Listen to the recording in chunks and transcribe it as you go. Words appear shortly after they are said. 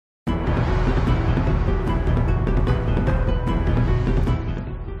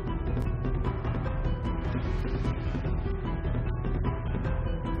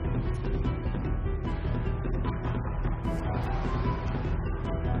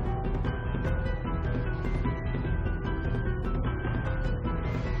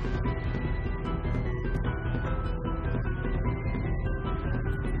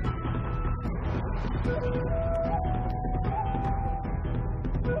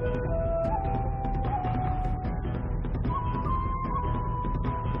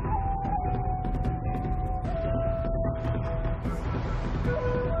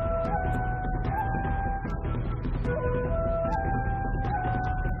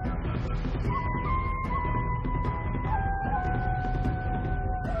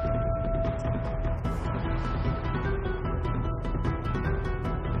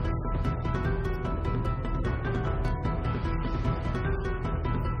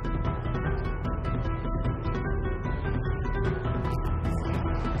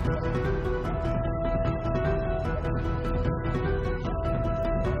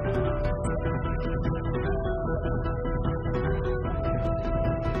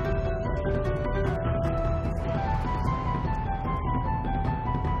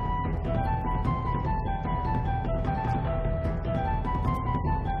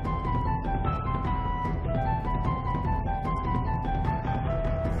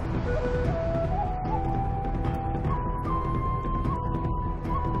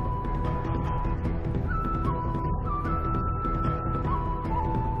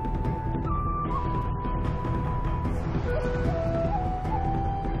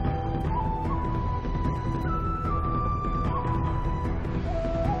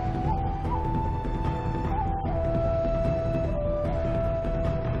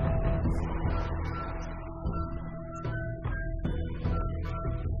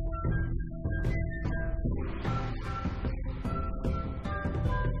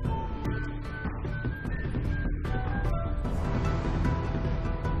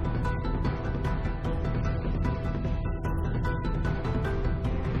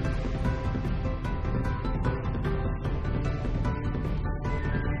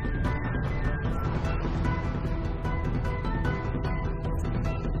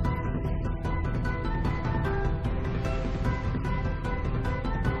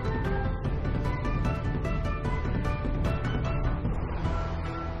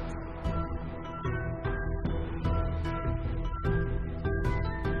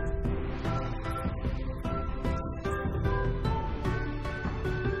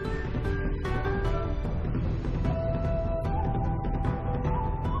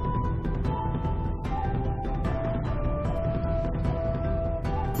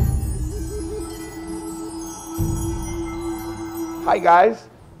Hi guys,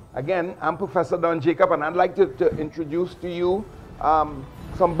 again I'm Professor Don Jacob and I'd like to introduce to you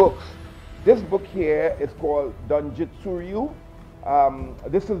some books. This book here is called Donjitsuryu.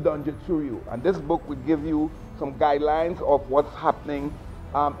 This is Donjitsuryu, and this book will give you some guidelines of what's happening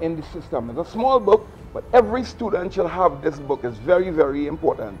in the system. It's a small book, but every student should have this book. It's very, very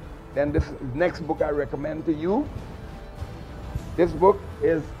important. Then this next book I recommend to you. This book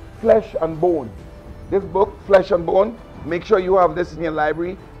is Flesh and Bone. This book, Flesh and Bone, make sure you have this in your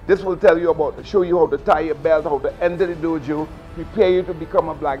library. This will tell you about, show you how to tie your belt, how to enter the dojo, prepare you to become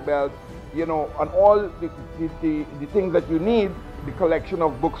a black belt, you know, and all the things that you need. The collection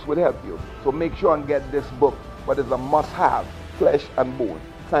of books will help you. So make sure and get this book, but it's a must-have, Flesh and Bone.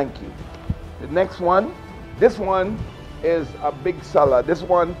 Thank you. The next one, this one is a big seller. This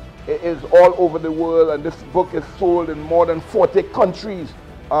one is all over the world, and this book is sold in more than 40 countries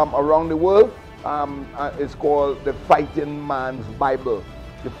around the world. It's called The Fighting Man's Bible.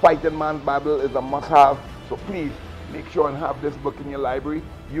 The Fighting Man's Bible is a must-have, so please make sure and have this book in your library.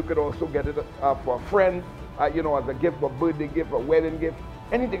 You could also get it for a friend, you know, as a gift, a birthday gift, a wedding gift,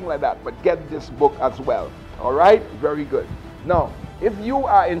 anything like that, but get this book as well. All right? Very good. Now, if you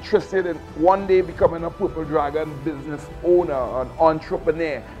are interested in one day becoming a Purple Dragon business owner, an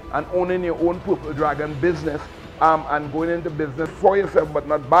entrepreneur, and owning your own Purple Dragon business, and going into business for yourself but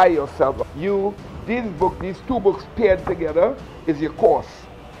not by yourself, these two books paired together is your course.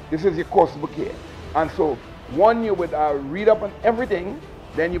 This is your course book here. And so one you would read up on everything,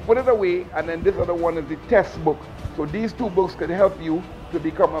 then you put it away, and then this other one is the test book. So these two books could help you to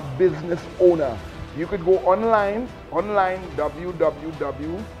become a business owner. You could go online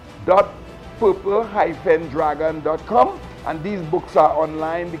www.purple-dragon.com, and these books are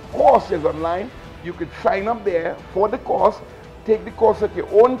online. The course is online. You could sign up there for the course, take the course at your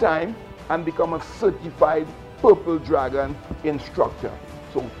own time, and become a certified Purple Dragon instructor.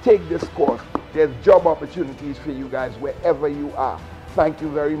 So take this course. There's job opportunities for you guys wherever you are. Thank you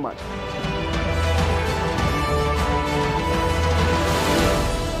very much.